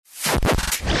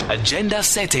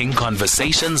Agenda-setting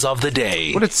conversations of the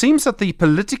day. Well, it seems that the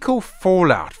political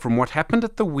fallout from what happened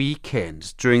at the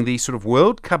weekend during the sort of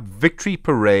World Cup victory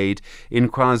parade in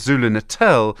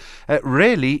KwaZulu-Natal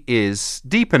really is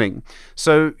deepening.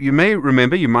 So you may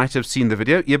remember, you might have seen the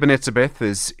video. Siboniso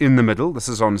is in the middle. This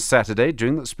is on Saturday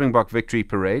during the Springbok victory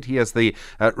parade. He has the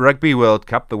Rugby World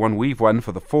Cup, the one we've won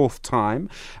for the fourth time.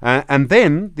 And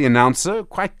then the announcer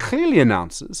quite clearly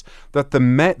announces that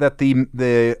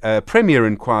the Premier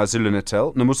in KwaZulu-Natal,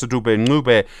 Siboniso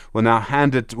Duma,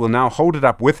 will now hold it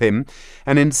up with him.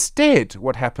 And instead,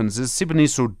 what happens is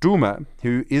Siboniso Duma,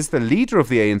 who is the leader of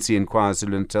the ANC in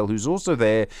KwaZulu-Natal, who's also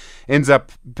there, ends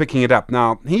up picking it up.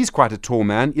 Now, he's quite a tall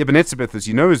man. Siboniso, as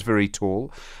you know, is very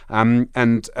tall.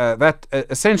 That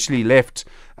essentially left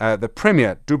the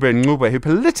Premier, Duma, who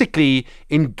politically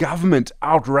in government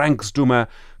outranks Duma,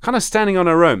 kind of standing on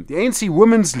her own. The ANC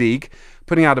Women's League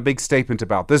putting out a big statement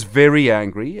about this, very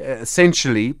angry,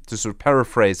 essentially, to sort of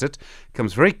paraphrase it,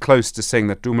 comes very close to saying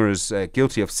that Duma is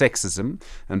guilty of sexism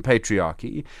and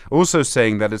patriarchy, also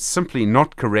saying that it's simply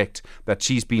not correct that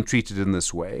she's been treated in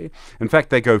this way. In fact,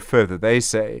 they go further. They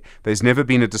say there's never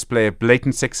been a display of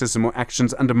blatant sexism or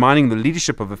actions undermining the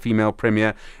leadership of a female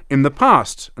premier in the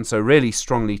past, and so really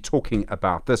strongly talking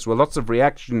about this. Well, lots of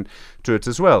reaction to it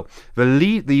as well. The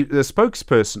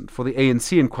spokesperson for the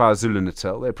ANC in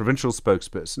KwaZulu-Natal, their provincial spokesperson,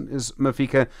 is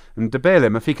Mafika Ndebele.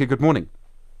 Mafika, good morning.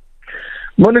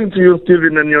 Morning to you,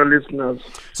 Stephen, and your listeners.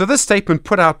 So this statement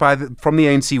put out from the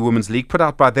ANC Women's League, put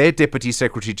out by their Deputy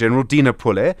Secretary General, Dina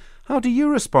Pule. How do you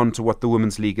respond to what the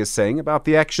Women's League is saying about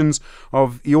the actions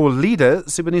of your leader,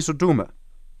 Siboniso Duma?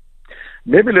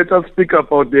 Maybe let us speak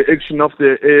about the action of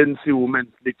the ANC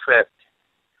Women's League first.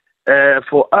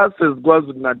 For us as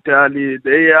KwaZulu-Natal,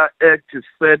 their act is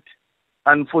sad,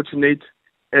 unfortunate,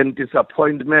 and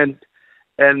disappointment,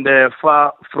 and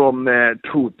far from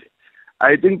truth.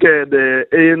 I think the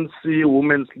ANC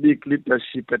Women's League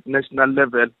leadership at national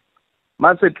level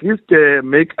must at least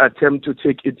make attempt to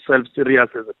take itself serious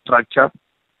as a structure,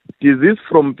 desist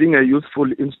from being a useful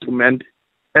instrument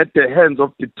at the hands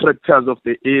of detractors of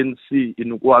the ANC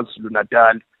in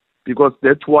KwaZulu-Natal, because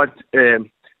that's what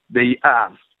they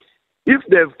are. If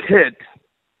they've cared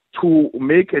to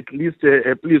make at least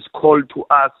a please call to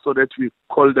us so that we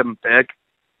call them back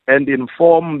and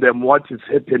inform them what is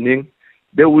happening,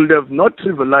 they would have not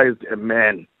trivialized a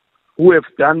man who have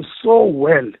done so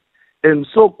well and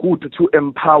so good to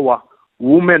empower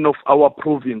women of our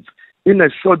province in a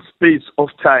short space of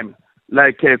time,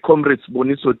 like Comrade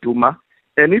Siboniso Duma.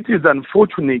 And it is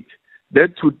unfortunate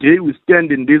that today we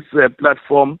stand in this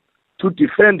platform to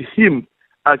defend him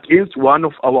against one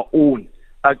of our own,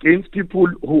 against people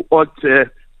who ought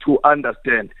to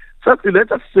understand. Firstly, let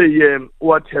us say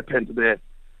what happened there.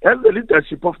 As the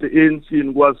leadership of the ANC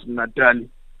in KwaZulu-Natal,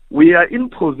 we are in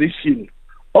possession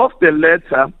of the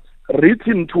letter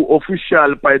written to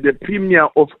official by the Premier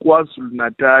of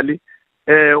KwaZulu-Natal,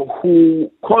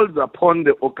 who calls upon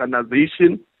the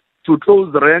organization to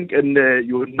close rank and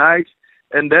unite,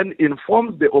 and then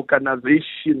informs the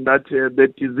organization that the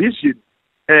decision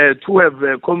to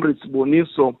have Comrade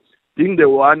Siboniso being the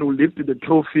one who lifted the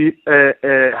trophy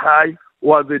high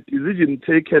was a decision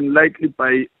taken likely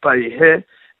by her.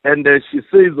 And she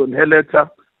says on her letter,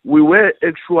 we were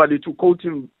actually, to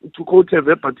quote her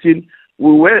verbatim,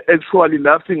 we were actually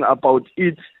laughing about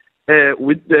it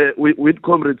with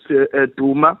Comrade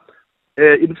Duma.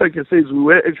 In fact, it says we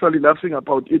were actually laughing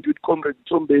about it with Comrade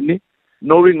Tombeni,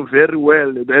 knowing very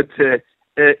well that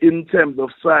in terms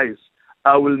of size,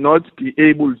 I will not be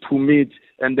able to meet.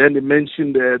 And then he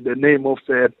mentioned the name of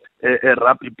a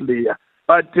rugby player.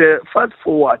 But fast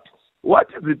forward, what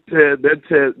is it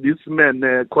that this man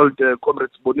called Comrade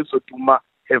Siboniso Duma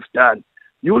have done?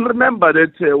 You will remember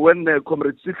that when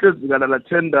Comrade Sikles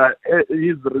tendered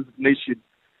his resignation,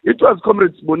 it was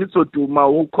Comrade Siboniso Duma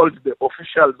who called the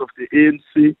officials of the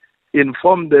ANC,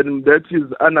 informed them that he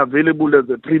is unavailable as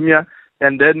a premier,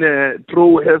 and then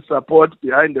throw her support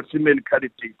behind the female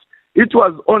candidate. It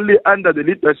was only under the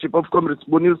leadership of Comrade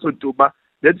Siboniso Duma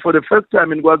that for the first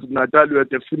time in KwaZulu-Natal we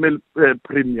had a female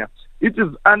premier. It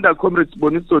is under Comrade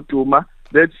Siboniso Duma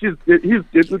that he's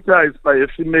deputized by a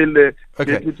female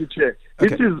deputy chair.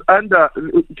 Okay. It is under.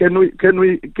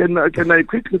 Can I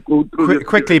quickly go through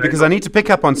quickly, because I need to pick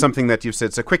up on something that you've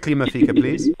said. So quickly, Mafika,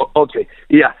 please. Okay.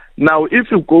 Yeah. Now, if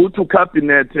you go to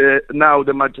cabinet, now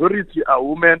the majority are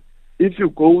women. If you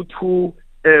go to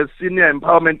senior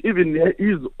empowerment, even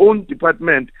his own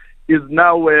department is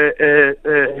now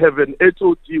have an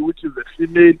HOD, which is a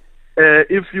female.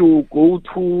 If you go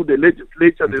to the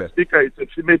legislature, the speaker is a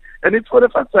female, and it's for the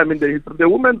first time in the history. The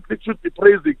women should be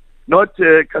praising, not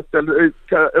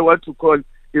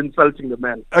insulting the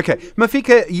man. Okay,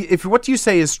 Mafika, if what you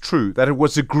say is true, that it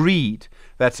was agreed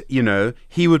that,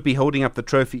 he would be holding up the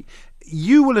trophy,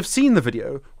 you will have seen the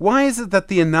video. Why is it that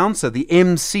the announcer, the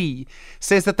MC,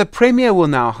 says that the Premier will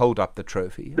now hold up the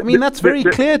trophy? I mean, that's very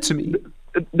clear to me.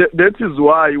 That is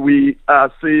why we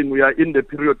are saying we are in the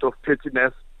period of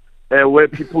pettiness where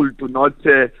people do not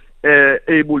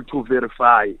able to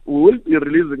verify. We will be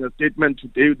releasing a statement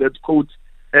today that quotes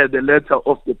the letter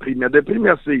of the Premier. The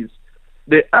Premier says,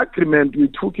 the agreement, we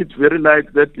took it very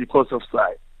light that because of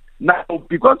size. Now,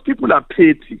 because people are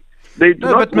petty, they do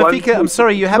not but Mafika, I'm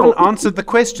sorry, you haven't answered the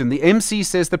question. The MC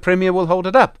says the Premier will hold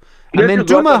it up. And then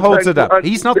Duma holds it up.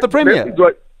 He's not the Premier.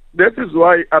 That is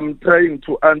why I'm trying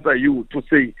to answer you to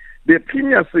say, the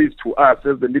Premier says to us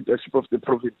as the leadership of the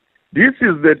province, this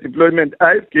is the deployment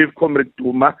I gave Comrade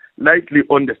Duma lightly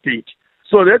on the stage.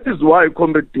 So that is why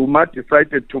Comrade Duma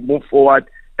decided to move forward,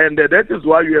 and that is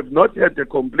why you have not had a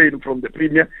complaint from the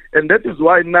Premier, and that is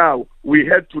why now we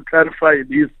had to clarify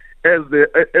this as the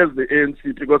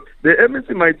ANC, because the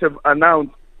MEC might have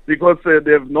announced because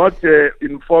they have not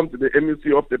informed the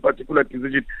MEC of the particular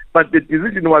decision, but the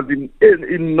decision was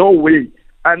in no way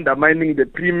undermining the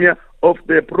Premier of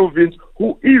the province,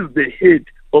 who is the head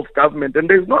of government, and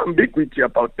there is no ambiguity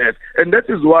about that. And that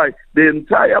is why the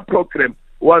entire program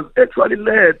was actually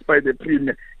led by the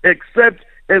Premier, except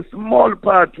a small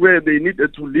part where they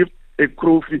needed to lift a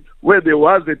trophy, where there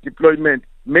was a deployment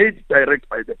made direct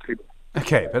by the Premier.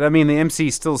 Okay, but I mean, the MC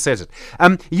still says it.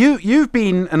 You've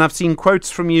been, and I've seen quotes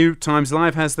from you, Times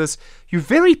Live has this, you're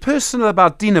very personal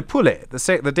about Dina Pule,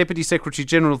 the Deputy Secretary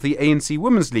General of the ANC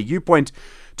Women's League. You point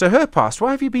to her past.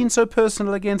 Why have you been so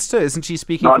personal against her? Isn't she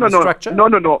speaking from the structure? No.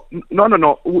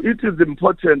 It is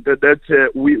important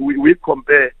that we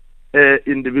compare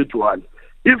individuals.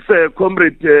 If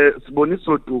Comrade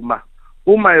Siboniso Duma,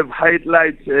 whom I have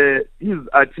highlighted his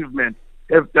achievement,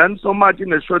 have done so much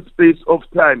in a short space of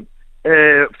time,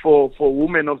 for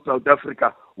women of South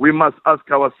Africa, we must ask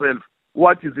ourselves,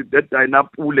 what is it that Dina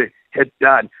Pule had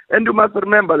done? And you must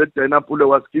remember that Dina Pule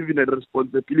was given a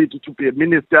responsibility to be a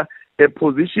minister, a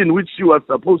position which she was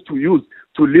supposed to use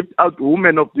to lift out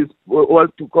women of this,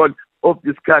 of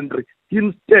this country.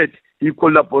 Instead, he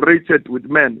collaborated with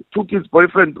men, took his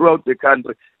boyfriend throughout the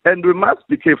country, and we must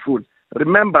be careful.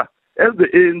 Remember, as the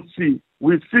ANC,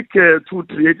 we seek to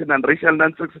create an unracial,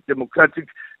 non-sexist, democratic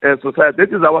society.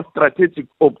 That is our strategic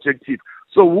objective.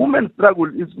 So women's struggle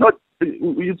is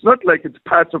it's not like it's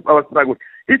part of our struggle.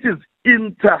 It is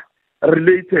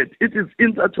interrelated. It is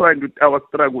intertwined with our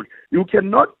struggle. You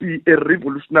cannot be a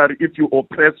revolutionary if you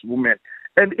oppress women.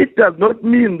 And it does not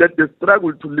mean that the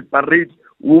struggle to liberate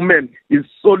women is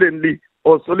solely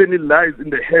lies in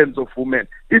the hands of women.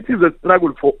 It is a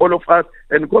struggle for all of us,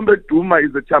 and Comrade Duma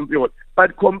is a champion.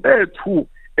 But compared to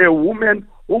a woman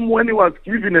whom, when he was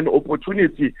given an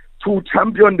opportunity to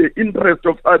champion the interest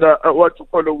of other,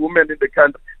 women in the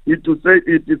country, he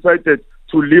decided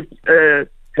to lift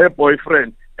her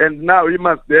boyfriend. And now he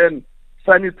must then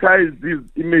sanitize his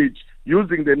image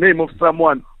using the name of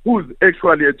someone who's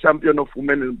actually a champion of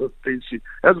women in the station.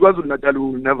 As KwaZulu-Natal, we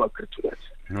will never agree to that.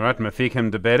 All right, Mafika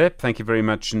Ndebele, thank you very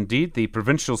much indeed. The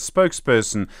provincial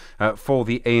spokesperson for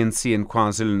the ANC in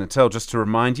KwaZulu-Natal. Just to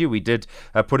remind you, we did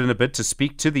put in a bid to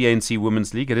speak to the ANC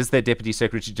Women's League. It is their Deputy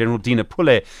Secretary General, Dina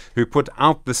Pule, who put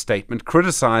out the statement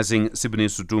criticising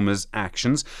Siboniso Duma's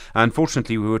actions.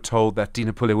 Unfortunately, we were told that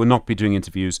Dina Pule will not be doing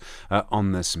interviews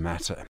on this matter.